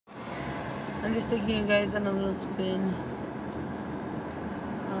I'm just taking you guys on a little spin.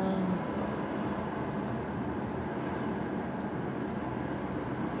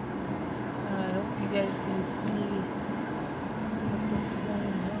 I hope you guys can see.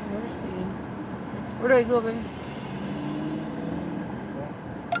 We're seeing. Where do I go, baby?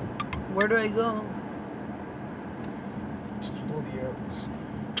 Where do I go? Just follow the arrows.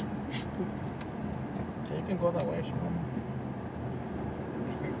 You're stupid. Yeah, you can go that way if you want.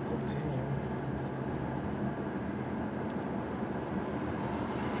 You can continue.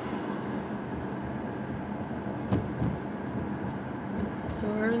 So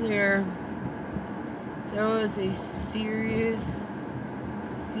earlier, there was a serious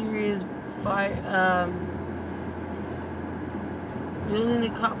fire. Building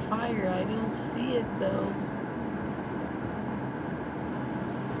that caught fire. I don't see it though.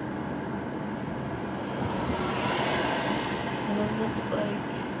 And it looks like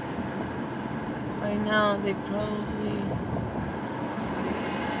by now they probably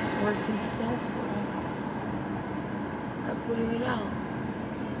were successful at putting it out.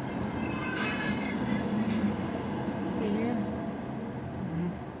 Stay here.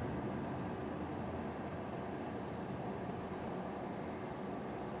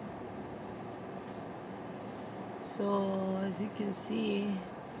 So as you can see,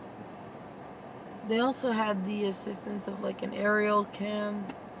 they also had the assistance of like an aerial cam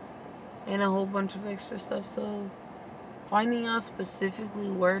and a whole bunch of extra stuff. So finding out specifically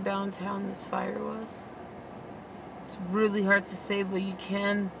where downtown this fire was, it's really hard to say, but you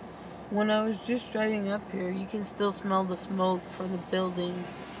can. When I was just driving up here, you can still smell the smoke from the building.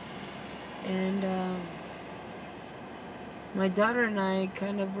 And my daughter and I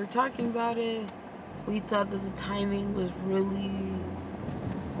kind of were talking about it. We thought that the timing was really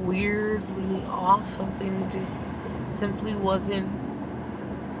weird, really off. Something just simply wasn't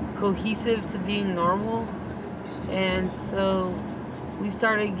cohesive to being normal. And so we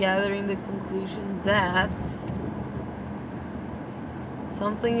started gathering the conclusion that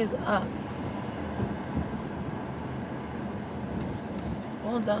something is up.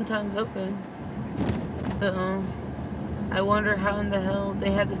 Well, downtown's open. So I wonder how in the hell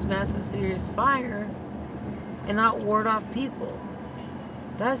they had this massive serious fire and not ward off people.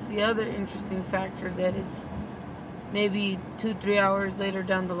 That's the other interesting factor, that it's maybe 2-3 hours later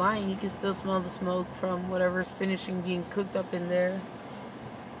down the line, you can still smell the smoke from whatever's finishing being cooked up in there.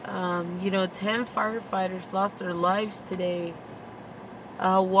 10 firefighters lost their lives today.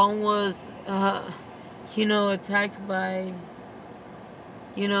 One was, attacked by,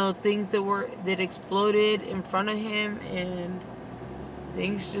 things that exploded in front of him, and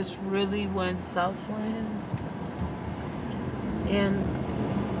things just really went south for him. And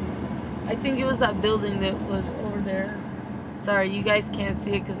I think it was that building that was over there. Sorry, you guys can't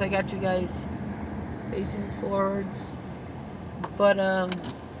see it because I got you guys facing forwards. But,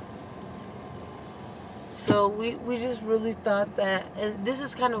 so we just really thought that, and this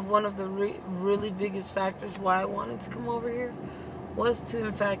is kind of one of the really biggest factors why I wanted to come over here, was to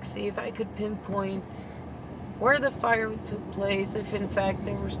in fact see if I could pinpoint where the fire took place, if in fact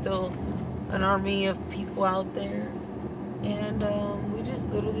there were still an army of people out there. And we just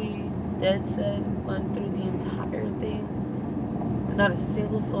literally dead set went through the entire thing. Not a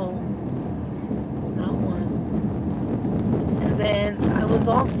single soul. Not one. And then I was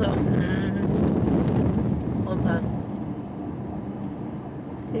also... hold on.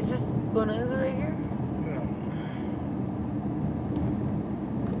 Is this Bonanza right here? No.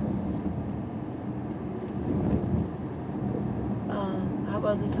 How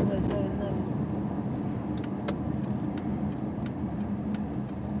about this one by 7-Eleven?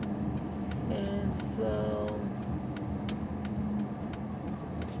 And so...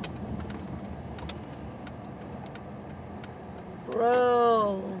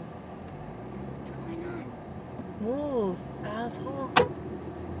 Bro! What's going on? Move, asshole.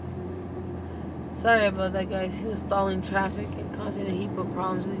 Sorry about that, guys. He was stalling traffic and causing a heap of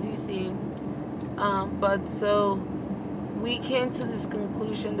problems, as you've seen. But so we came to this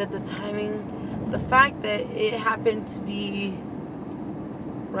conclusion that the timing, the fact that it happened to be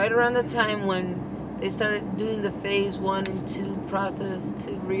right around the time when they started doing the phase 1 and 2 process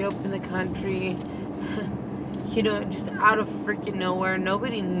to reopen the country, just out of freaking nowhere.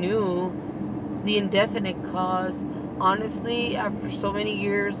 Nobody knew the indefinite cause. Honestly, after so many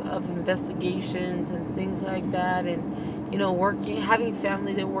years of investigations and things like that, and having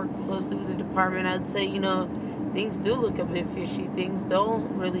family that work closely with the department, I'd say things do look a bit fishy. Things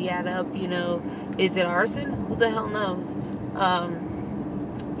don't really add up. Is it arson? Who the hell knows?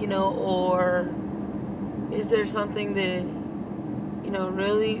 Or is there something that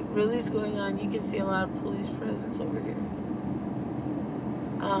really, really is going on. You can see a lot of police presence over here.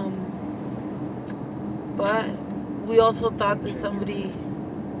 But we also thought that somebody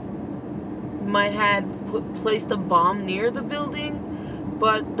might have placed a bomb near the building.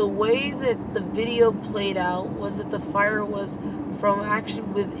 But the way that the video played out was that the fire was from actually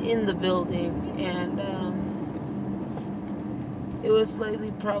within the building. And it was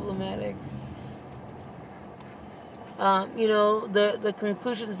slightly problematic. The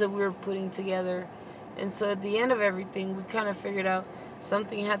conclusions that we were putting together. And so at the end of everything, we kind of figured out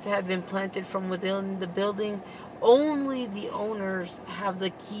something had to have been planted from within the building. Only the owners have the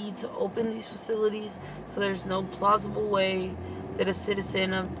key to open these facilities, so there's no plausible way that a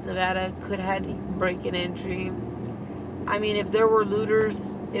citizen of Nevada could have break an entry. I mean, if there were looters,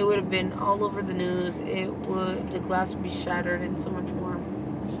 it would have been all over the news. The glass would be shattered and so much more.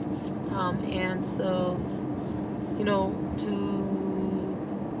 And so, to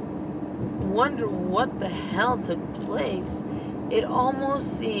wonder what the hell took place, it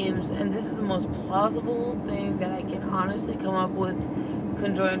almost seems, and this is the most plausible thing that I can honestly come up with,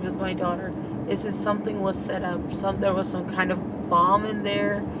 conjoined with my daughter, is that something was set up. There was some kind of bomb in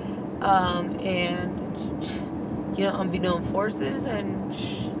there, and unbeknown forces, and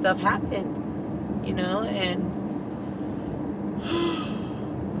stuff happened, and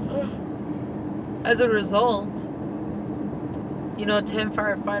as a result, 10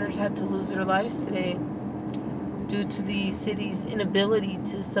 firefighters had to lose their lives today due to the city's inability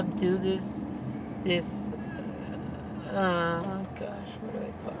to subdue this what do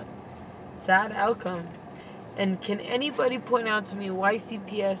I call it? Sad outcome. And can anybody point out to me why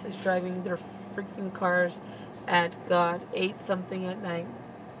CPS is driving their freaking cars at 8-something at night?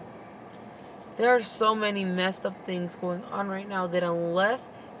 There are so many messed up things going on right now that unless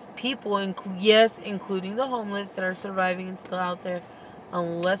people, including the homeless that are surviving and still out there,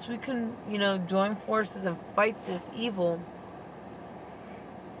 unless we can, join forces and fight this evil,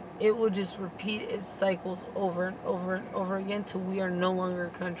 it will just repeat its cycles over and over and over again till we are no longer a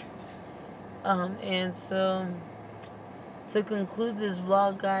country. And so, to conclude this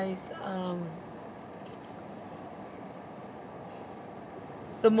vlog, guys,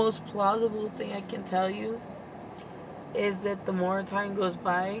 the most plausible thing I can tell you is that the more time goes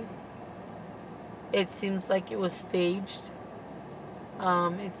by, it seems like it was staged.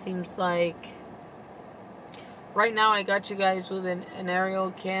 It seems like right now I got you guys with an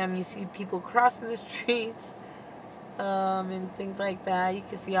aerial cam. You see people crossing the streets and things like that. You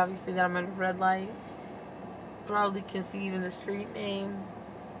can see obviously that I'm at a red light. Probably can see even the street name.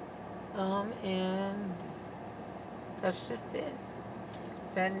 And that's just it.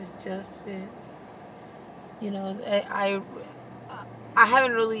 That is just it. I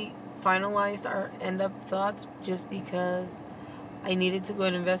haven't really finalized our end-up thoughts just because I needed to go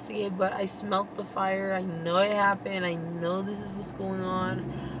and investigate, but I smelt the fire. I know it happened. I know this is what's going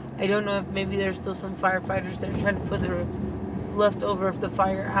on. I don't know if maybe there's still some firefighters that are trying to put their leftover of the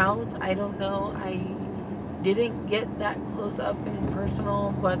fire out. I don't know. I didn't get that close up and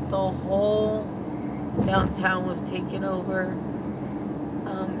personal, but the whole downtown was taken over,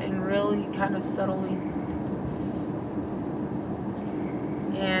 and really kind of subtly.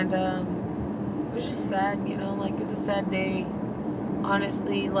 And it was just sad, it's a sad day.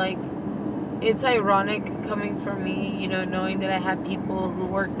 Honestly, it's ironic coming from me, knowing that I had people who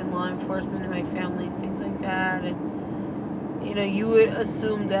worked in law enforcement in my family and things like that. And, you would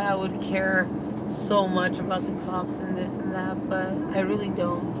assume that I would care so much about the cops and this and that, but I really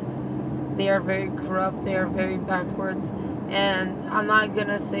don't. They are very corrupt. They are very backwards. And I'm not going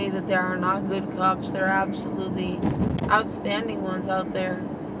to say that there are not good cops. There are absolutely outstanding ones out there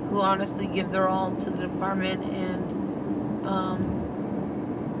who honestly give their all to the department, and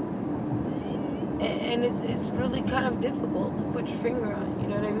it's really kind of difficult to put your finger on, you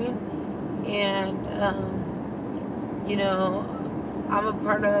know what I mean? And I'm a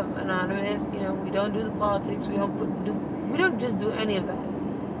part of Anonymous. We don't do the politics. We don't just do any of that.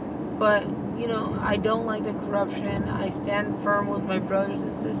 But I don't like the corruption. I stand firm with my brothers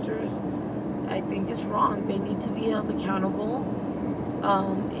and sisters. I think it's wrong. They need to be held accountable.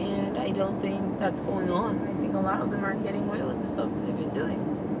 And I don't think that's going on. I think a lot of them are getting away with the stuff that they've been doing.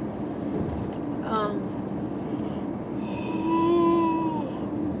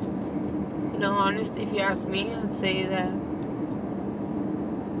 Honestly, if you ask me, I'd say that,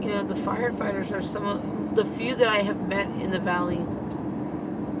 the firefighters are some of the few that I have met in the valley.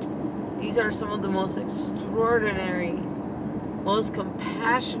 These are some of the most extraordinary, most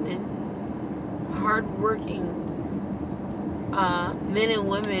compassionate, hardworking men and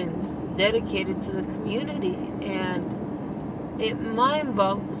women dedicated to the community. And it mind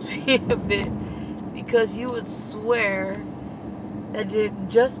boggles me a bit, because you would swear that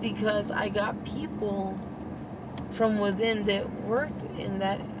just because I got people from within that worked in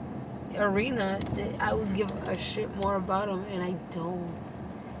that arena, that I would give a shit more about them, and I don't.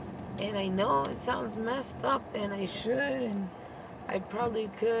 And I know it sounds messed up, and I should, and I probably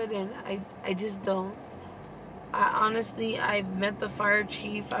could, and I just don't. Honestly, I've met the fire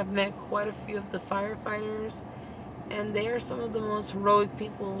chief, I've met quite a few of the firefighters, and they are some of the most heroic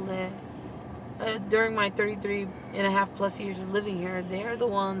people that, during my 33 and a half plus years of living here, they are the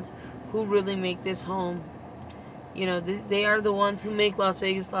ones who really make this home. You know, they are the ones who make Las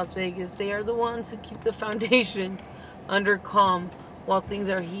Vegas, Las Vegas. They are the ones who keep the foundations under calm while things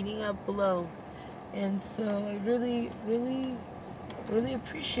are heating up below. And so I really, really, really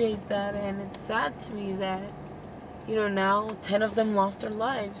appreciate that. And it's sad to me that, you know, now 10 of them lost their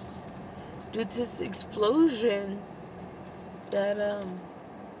lives due to this explosion that,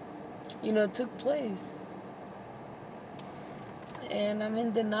 you know, took place. And I'm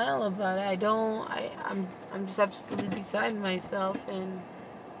in denial about it. I'm just absolutely beside myself, and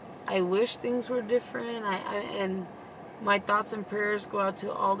I wish things were different. And my thoughts and prayers go out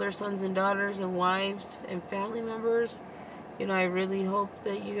to all their sons and daughters and wives and family members. You know, I really hope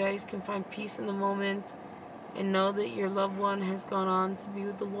that you guys can find peace in the moment and know that your loved one has gone on to be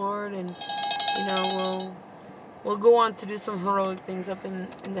with the Lord, and, you know, we'll go on to do some heroic things up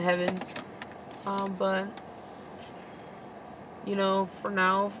in the heavens. But, you know, for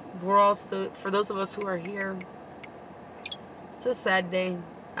now, we're all still, for those of us who are here, it's a sad day.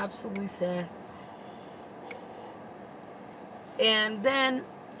 Absolutely sad. And then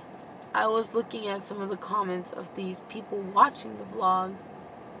I was looking at some of the comments of these people watching the vlog,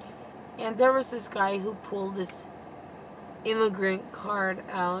 and there was this guy who pulled this immigrant card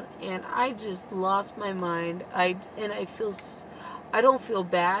out, and I just lost my mind. I don't feel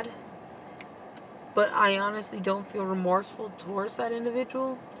bad, but I honestly don't feel remorseful towards that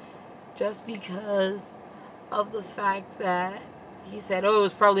individual, just because of the fact that he said, oh, it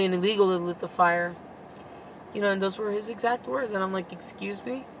was probably an illegal that lit the fire. You know, and those were his exact words. And I'm like, excuse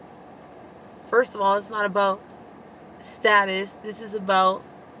me? First of all, it's not about status. This is about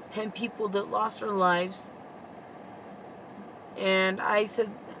 10 people that lost their lives. And I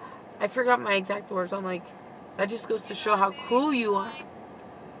said, I forgot my exact words. I'm like, that just goes to show how cruel you are.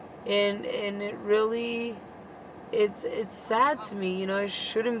 And it really, it's sad to me. You know, it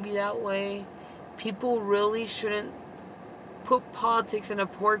shouldn't be that way. People really shouldn't put politics in a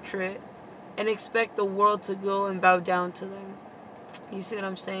portrait and expect the world to go and bow down to them. You see what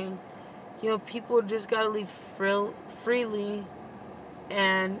I'm saying? You know, people just gotta live freely,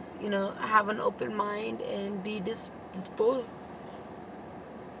 and, you know, have an open mind and be disposable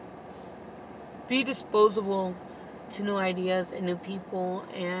to new ideas and new people,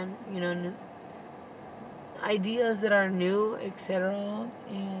 and, you know, new ideas that are new, etc.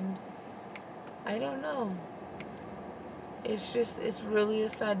 And I don't know. It's really a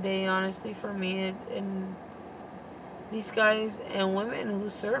sad day, honestly, for me. And these guys and women who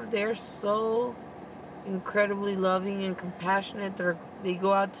serve, they're so incredibly loving and compassionate. They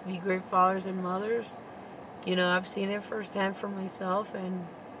go out to be great fathers and mothers. You know, I've seen it firsthand for myself, and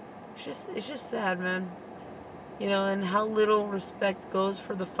it's just sad, man. You know, and how little respect goes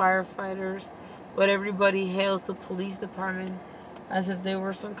for the firefighters, but everybody hails the police department as if they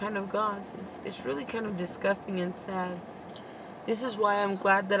were some kind of gods. It's really kind of disgusting and sad. This is why I'm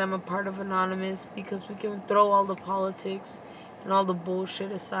glad that I'm a part of Anonymous, because we can throw all the politics and all the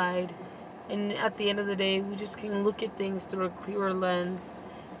bullshit aside. And at the end of the day, we just can look at things through a clearer lens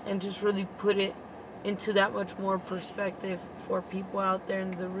and just really put it into that much more perspective for people out there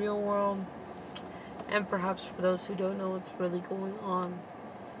in the real world, and perhaps for those who don't know what's really going on.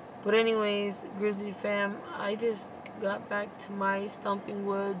 But anyways, Grizzly fam, I just got back to my stomping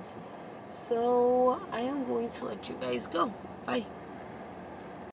woods, so I am going to let you guys go. Bye.